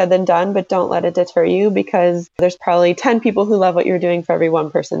easier said than done, but don't let it deter you, because there's probably 10 people who love what you're doing for every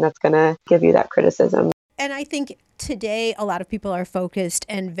one person that's going to give you that criticism. And I think today a lot of people are focused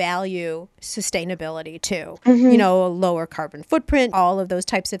and value sustainability too. Lower carbon footprint, all of those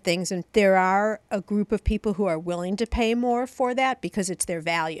types of things. And there are a group of people who are willing to pay more for that because it's their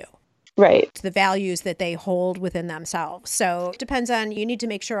value. Right. It's the values that they hold within themselves. So it depends on, you need to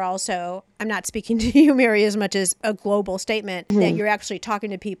make sure also, I'm not speaking to you, Mary, as much as a global statement, that you're actually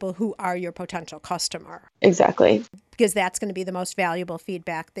talking to people who are your potential customer. Exactly. Because that's going to be the most valuable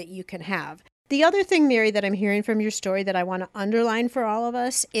feedback that you can have. The other thing, Mary, that I'm hearing from your story that I want to underline for all of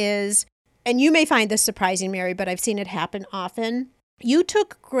us is, and you may find this surprising, Mary, but I've seen it happen often. You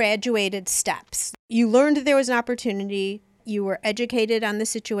took graduated steps. You learned there was an opportunity. You were educated on the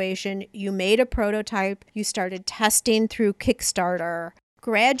situation. You made a prototype. You started testing through Kickstarter.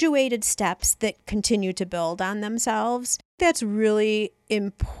 Graduated steps that continue to build on themselves. That's really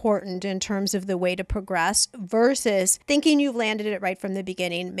important in terms of the way to progress versus thinking you've landed it right from the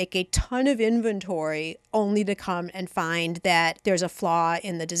beginning, make a ton of inventory only to come and find that there's a flaw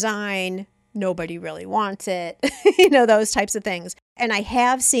in the design. Nobody really wants it, those types of things. And I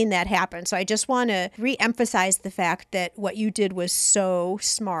have seen that happen. So I just want to re-emphasize the fact that what you did was so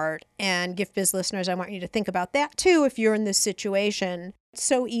smart. And Gift Biz listeners, I want you to think about that too if you're in this situation. It's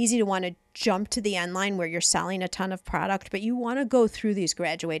so easy to want to jump to the end line where you're selling a ton of product, but you want to go through these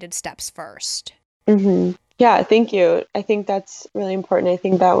graduated steps first. Mm-hmm. Yeah, thank you. I think that's really important. I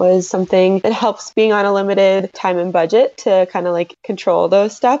think that was something that helps being on a limited time and budget to kind of control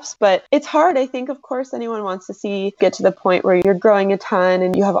those steps. But it's hard. I think, of course, anyone wants to get to the point where you're growing a ton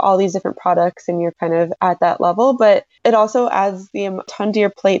and you have all these different products and you're kind of at that level. But it also adds a ton to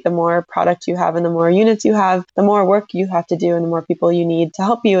your plate. The more product you have and the more units you have, the more work you have to do and the more people you need to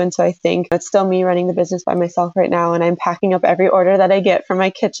help you. And so I think it's still me running the business by myself right now. And I'm packing up every order that I get from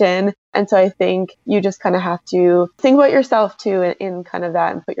my kitchen. And so I think you just kind of have to think about yourself too in kind of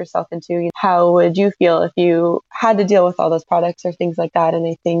that and put yourself into how would you feel if you had to deal with all those products or things like that. And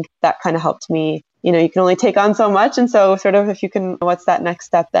I think that kind of helped me. You can only take on so much. And so sort of if you can, what's that next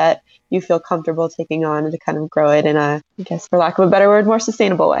step that you feel comfortable taking on and to kind of grow it in a, I guess, for lack of a better word, more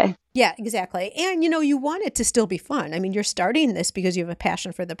sustainable way. Yeah, exactly. And, you want it to still be fun. I mean, you're starting this because you have a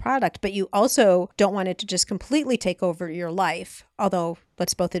passion for the product, but you also don't want it to just completely take over your life. Although,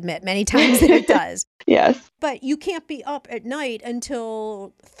 let's both admit, many times that it does. Yes. But you can't be up at night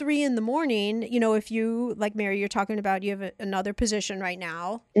until 3 a.m. If you, like Mary, you're talking about, you have another position right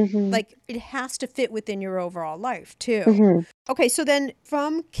now. Mm-hmm. It has to fit within your overall life too. Mm-hmm. Okay, so then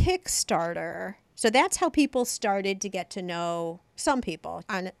from Kickstarter, so that's how people started to get to know, some people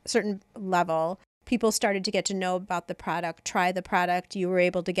on a certain level, people started to get to know about the product, try the product, you were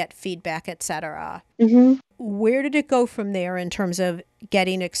able to get feedback, etc. Mm-hmm. Where did it go from there in terms of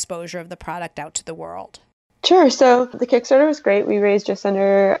getting exposure of the product out to the world? Sure. So the Kickstarter was great. We raised just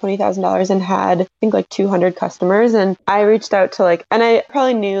under $20,000 and had, I think, 200 customers. And I reached out to and I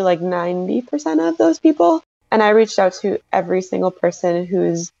probably knew 90% of those people. And I reached out to every single person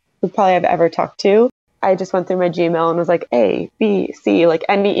who probably I've ever talked to. I just went through my Gmail and was like, A, B, C,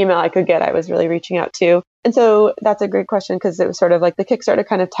 any email I could get, I was really reaching out to. And so that's a great question because it was sort of the Kickstarter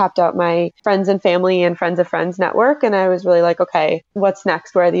kind of tapped out my friends and family and friends of friends network. And I was really okay, what's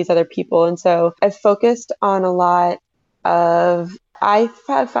next? Where are these other people? And so I've focused on a lot of, I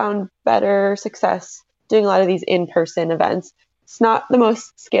have found better success doing a lot of these in-person events. It's not the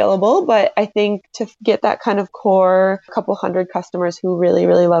most scalable, but I think to get that kind of core, couple hundred customers who really,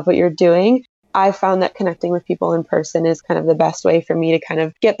 really love what you're doing, I found that connecting with people in person is kind of the best way for me to kind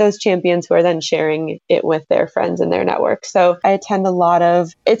of get those champions who are then sharing it with their friends and their network. So I attend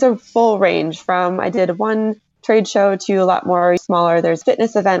it's a full range from, I did one trade show to a lot more smaller. There's a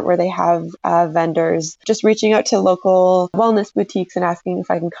fitness event where they have vendors just reaching out to local wellness boutiques and asking if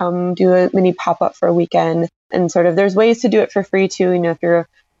I can come do a mini pop-up for a weekend. And sort of there's ways to do it for free too. If you're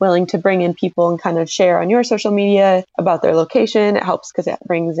willing to bring in people and kind of share on your social media about their location, it helps because it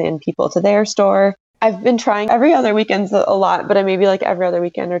brings in people to their store. I've been trying every other weekend a lot, but I maybe like every other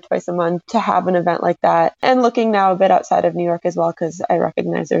weekend or twice a month to have an event like that. And looking now a bit outside of New York as well, because I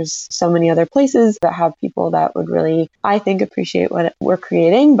recognize there's so many other places that have people that would really, I think, appreciate what we're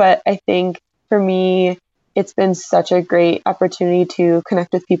creating. But I think for me, it's been such a great opportunity to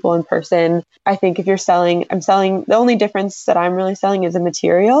connect with people in person. I think if you're selling, the only difference that I'm really selling is a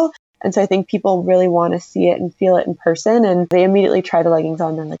material. And so I think people really want to see it and feel it in person. And they immediately try the leggings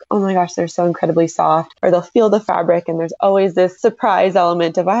on. They're like, oh my gosh, they're so incredibly soft. Or they'll feel the fabric. And there's always this surprise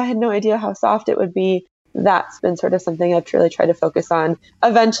element of, I had no idea how soft it would be. That's been sort of something I've really tried to focus on.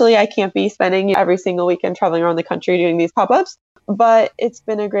 Eventually, I can't be spending every single weekend traveling around the country doing these pop-ups. But it's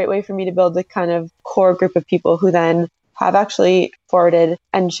been a great way for me to build a kind of core group of people who then have actually forwarded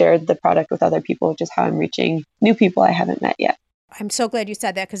and shared the product with other people, which is how I'm reaching new people I haven't met yet. I'm so glad you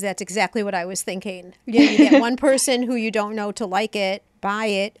said that, because that's exactly what I was thinking. You get one person who you don't know to like it, buy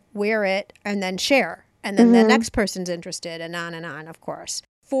it, wear it, and then share. And then the next person's interested, and on, of course.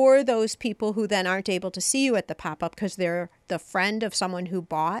 For those people who then aren't able to see you at the pop-up because they're the friend of someone who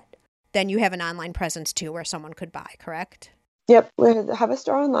bought, then you have an online presence too where someone could buy, correct? Yep, we have a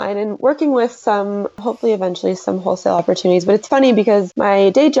store online and working with some, hopefully eventually some wholesale opportunities. But it's funny because my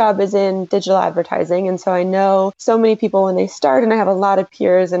day job is in digital advertising. And so I know so many people when they start, and I have a lot of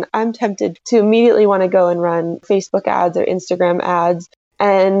peers, and I'm tempted to immediately want to go and run Facebook ads or Instagram ads.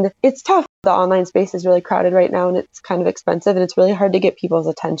 And it's tough. The online space is really crowded right now, and it's kind of expensive, and it's really hard to get people's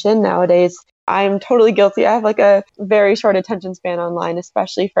attention nowadays. I'm totally guilty. I have like a very short attention span online,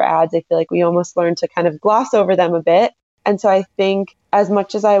 especially for ads. I feel like we almost learn to kind of gloss over them a bit. And so I think as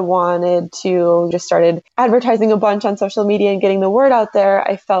much as I wanted to just started advertising a bunch on social media and getting the word out there,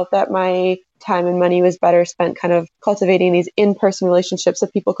 I felt that my time and money was better spent kind of cultivating these in-person relationships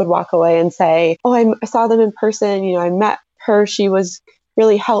that people could walk away and say, oh, I saw them in person. You know, I met her. She was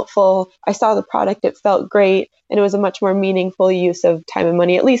really helpful. I saw the product. It felt great. And it was a much more meaningful use of time and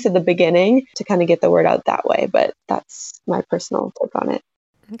money, at least at the beginning, to kind of get the word out that way. But that's my personal take on it.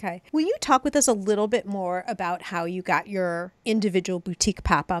 Okay. Will you talk with us a little bit more about how you got your individual boutique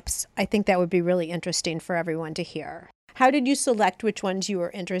pop-ups? I think that would be really interesting for everyone to hear. How did you select which ones you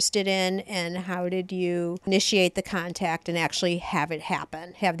were interested in, and how did you initiate the contact and actually have it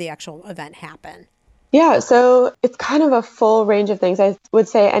happen, have the actual event happen? Yeah, so it's kind of a full range of things. I would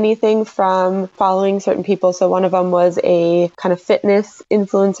say anything from following certain people. So one of them was a kind of fitness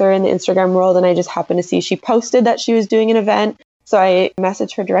influencer in the Instagram world, and I just happened to see she posted that she was doing an event. So I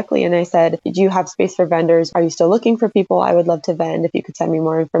messaged her directly and I said, do you have space for vendors? Are you still looking for people? I would love to vend if you could send me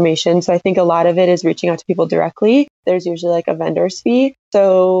more information. So I think a lot of it is reaching out to people directly. There's usually like a vendor's fee.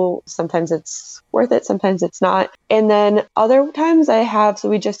 So sometimes it's worth it, sometimes it's not. And then other times so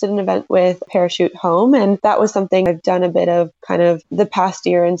we just did an event with Parachute Home, and that was something I've done a bit of kind of the past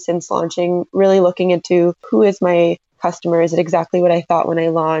year and since launching, really looking into who is my customer? Is it exactly what I thought when I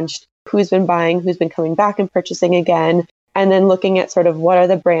launched? Who's been buying? Who's been coming back and purchasing again? And then looking at sort of what are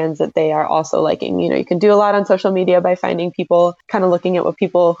the brands that they are also liking. You know, you can do a lot on social media by finding people, kind of looking at what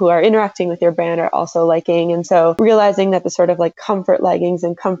people who are interacting with your brand are also liking. And so realizing that the sort of like comfort leggings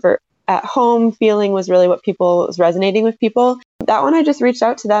and comfort at home feeling was really what was resonating with people. That one, I just reached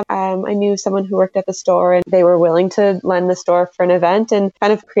out to them. I knew someone who worked at the store, and they were willing to lend the store for an event, and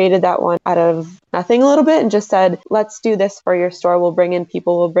kind of created that one out of nothing a little bit and just said, let's do this for your store. We'll bring in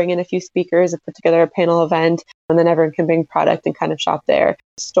people, we'll bring in a few speakers and put together a panel event, and then everyone can bring product and kind of shop there.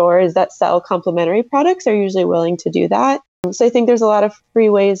 Stores that sell complementary products are usually willing to do that. So I think there's a lot of free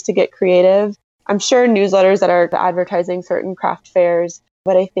ways to get creative. I'm sure newsletters that are advertising certain craft fairs.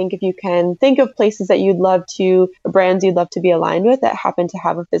 But I think if you can think of places that brands you'd love to be aligned with that happen to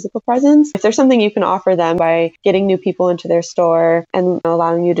have a physical presence, if there's something you can offer them by getting new people into their store and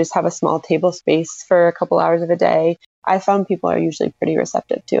allowing you to just have a small table space for a couple hours of a day, I found people are usually pretty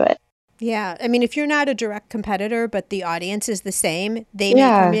receptive to it. Yeah. I mean, if you're not a direct competitor, but the audience is the same, they may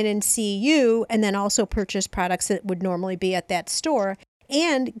come in and see you and then also purchase products that would normally be at that store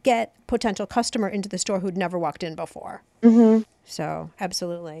and get potential customer into the store who'd never walked in before. Mm-hmm. So,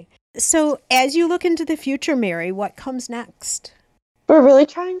 absolutely. So, as you look into the future, Mary, what comes next? We're really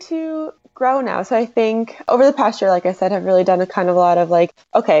trying to grow now. So I think over the past year, like I said, I've really done a lot of like,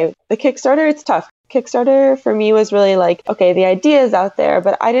 okay, the Kickstarter, it's tough. Kickstarter for me was really like, okay, the idea is out there,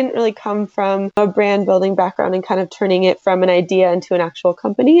 but I didn't really come from a brand building background and kind of turning it from an idea into an actual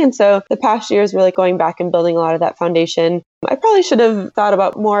company. And so the past year is really going back and building a lot of that foundation. I probably should have thought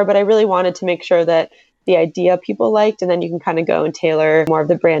about more, but I really wanted to make sure that the idea people liked. And then you can kind of go and tailor more of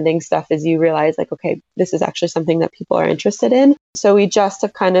the branding stuff as you realize like, okay, this is actually something that people are interested in. So we just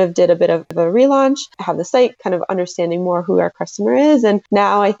have kind of did a bit of a relaunch, have the site kind of understanding more who our customer is. And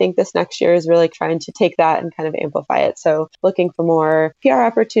now I think this next year is really trying to take that and kind of amplify it. So looking for more PR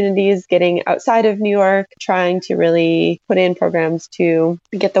opportunities, getting outside of New York, trying to really put in programs to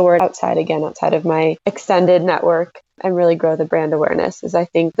get the word outside again, outside of my extended network, and really grow the brand awareness. As I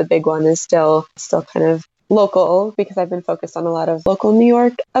think the big one is still kind of local, because I've been focused on a lot of local New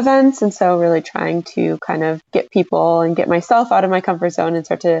York events. And so really trying to kind of get people and get myself out of my comfort zone and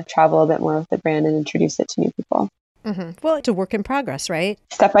start to travel a bit more with the brand and introduce it to new people. Mm-hmm. Well, it's a work in progress, right?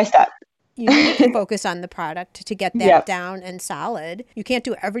 Step by step. You need to focus on the product to get that down and solid. You can't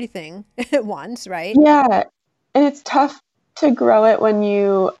do everything at once, right? Yeah. And it's tough to grow it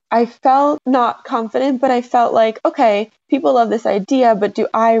when I felt not confident, but I felt like, okay, people love this idea, but do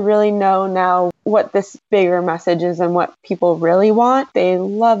I really know now what this bigger message is and what people really want? They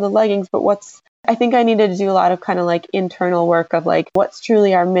love the leggings, but I think I needed to do a lot of kind of like internal work of like, what's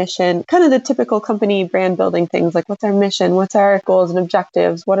truly our mission, kind of the typical company brand building things, like what's our mission, what's our goals and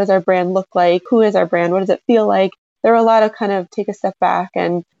objectives, what does our brand look like, who is our brand, what does it feel like? There were a lot of kind of take a step back.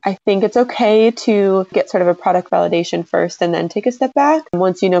 And I think it's okay to get sort of a product validation first and then take a step back. And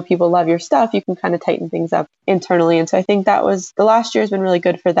once you know people love your stuff, you can kind of tighten things up internally. And so I think the last year has been really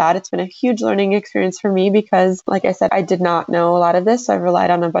good for that. It's been a huge learning experience for me because, like I said, I did not know a lot of this. So I've relied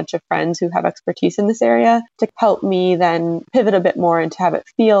on a bunch of friends who have expertise in this area to help me then pivot a bit more and to have it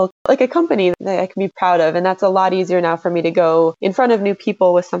feel like a company that I can be proud of. And that's a lot easier now for me to go in front of new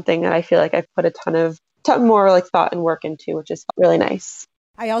people with something that I feel like I've put a ton more like thought and work into, which is really nice.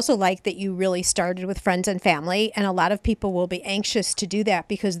 I also like that you really started with friends and family, and a lot of people will be anxious to do that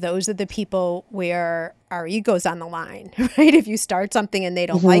because those are the people where our ego's on the line, right? If you start something and they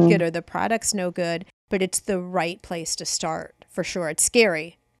don't like it or the product's no good, but it's the right place to start for sure. It's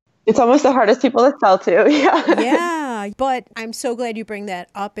scary. It's almost the hardest people to sell to. Yeah, but I'm so glad you bring that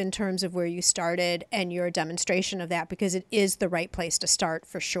up in terms of where you started and your demonstration of that, because it is the right place to start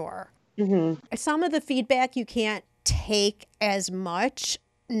for sure. Mm-hmm. Some of the feedback you can't take as much,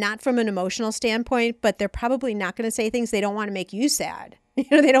 not from an emotional standpoint, but they're probably not going to say things they don't want to make you sad.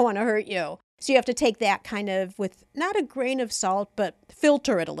 They don't want to hurt you. So you have to take that kind of with not a grain of salt, but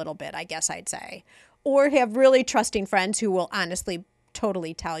filter it a little bit, I guess I'd say. Or have really trusting friends who will honestly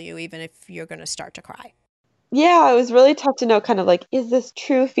totally tell you, even if you're going to start to cry. Yeah, it was really tough to know kind of like, is this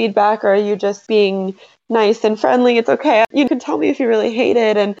true feedback or are you just being nice and friendly? It's okay. You can tell me if you really hate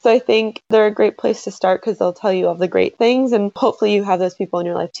it. And so I think they're a great place to start because they'll tell you all the great things. And hopefully you have those people in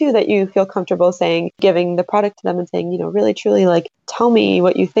your life too that you feel comfortable saying, giving the product to them and saying, really, truly, like, tell me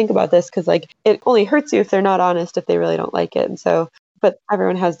what you think about this. Because like, it only hurts you if they're not honest, if they really don't like it. And so, but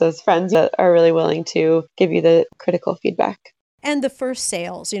everyone has those friends that are really willing to give you the critical feedback. And the first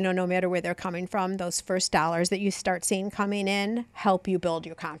sales, no matter where they're coming from, those first dollars that you start seeing coming in help you build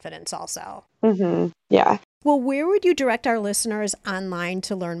your confidence also. Mm-hmm. Yeah. Well, where would you direct our listeners online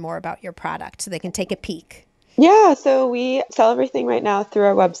to learn more about your product so they can take a peek? Yeah, so we sell everything right now through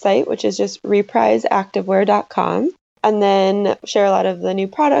our website, which is just repriseactivewear.com. And then share a lot of the new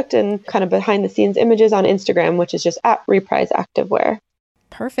product and kind of behind the scenes images on Instagram, which is just at repriseactivewear.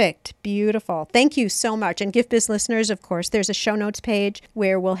 Perfect. Beautiful. Thank you so much. And Gift Biz listeners, of course, there's a show notes page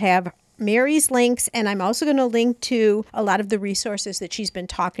where we'll have Mary's links. And I'm also going to link to a lot of the resources that she's been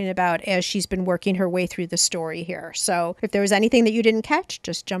talking about as she's been working her way through the story here. So if there was anything that you didn't catch,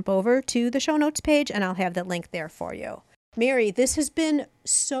 just jump over to the show notes page and I'll have the link there for you. Mary, this has been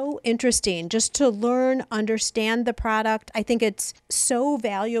so interesting just to learn, understand the product. I think it's so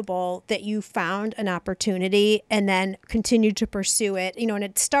valuable that you found an opportunity and then continued to pursue it. And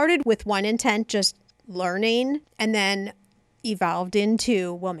it started with one intent, just learning, and then evolved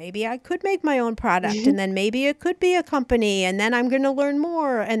into, well, maybe I could make my own product and then maybe it could be a company and then I'm going to learn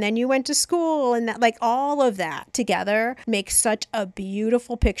more. And then you went to school and that, like, all of that together makes such a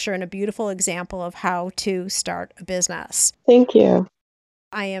beautiful picture and a beautiful example of how to start a business. Thank you.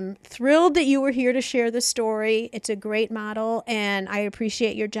 I am thrilled that you were here to share the story. It's a great model and I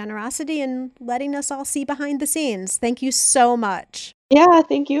appreciate your generosity in letting us all see behind the scenes. Thank you so much. Yeah,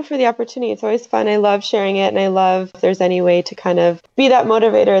 thank you for the opportunity. It's always fun. I love sharing it. And I love if there's any way to kind of be that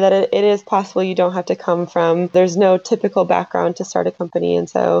motivator that it is possible. You don't have to come from, there's no typical background to start a company. And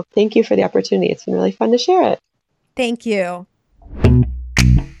so thank you for the opportunity. It's been really fun to share it. Thank you.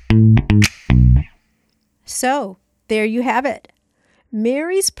 So there you have it.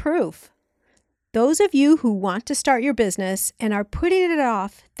 Mary's proof. Those of you who want to start your business and are putting it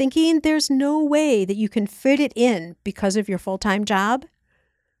off, thinking there's no way that you can fit it in because of your full-time job,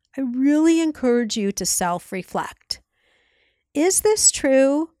 I really encourage you to self-reflect. Is this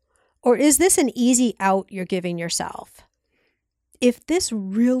true, or is this an easy out you're giving yourself? If this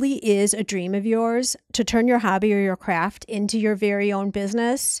really is a dream of yours to turn your hobby or your craft into your very own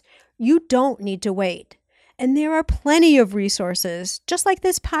business, you don't need to wait. And there are plenty of resources, just like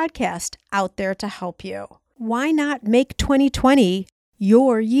this podcast, out there to help you. Why not make 2020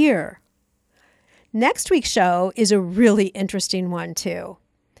 your year? Next week's show is a really interesting one, too.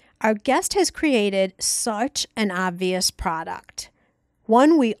 Our guest has created such an obvious product,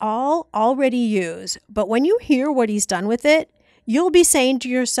 one we all already use, but when you hear what he's done with it, you'll be saying to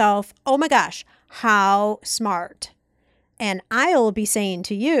yourself, oh my gosh, how smart. And I'll be saying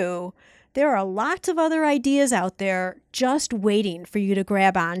to you, there are lots of other ideas out there just waiting for you to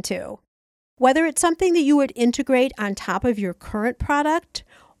grab onto. Whether it's something that you would integrate on top of your current product,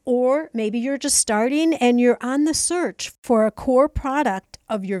 or maybe you're just starting and you're on the search for a core product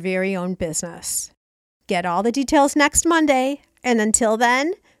of your very own business. Get all the details next Monday, and until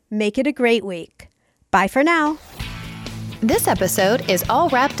then, make it a great week. Bye for now. This episode is all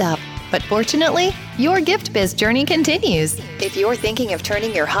wrapped up, but fortunately, your Gift Biz journey continues. If you're thinking of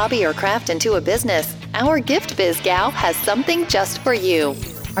turning your hobby or craft into a business, our Gift Biz gal has something just for you.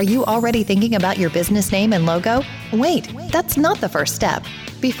 Are you already thinking about your business name and logo? Wait, that's not the first step.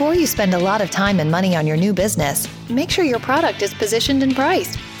 Before you spend a lot of time and money on your new business, make sure your product is positioned and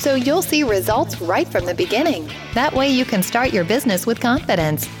priced so you'll see results right from the beginning. That way you can start your business with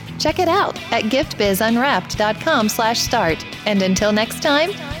confidence. Check it out at giftbizunwrapped.com/start. And until next time,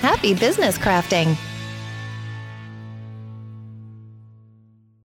 happy business crafting.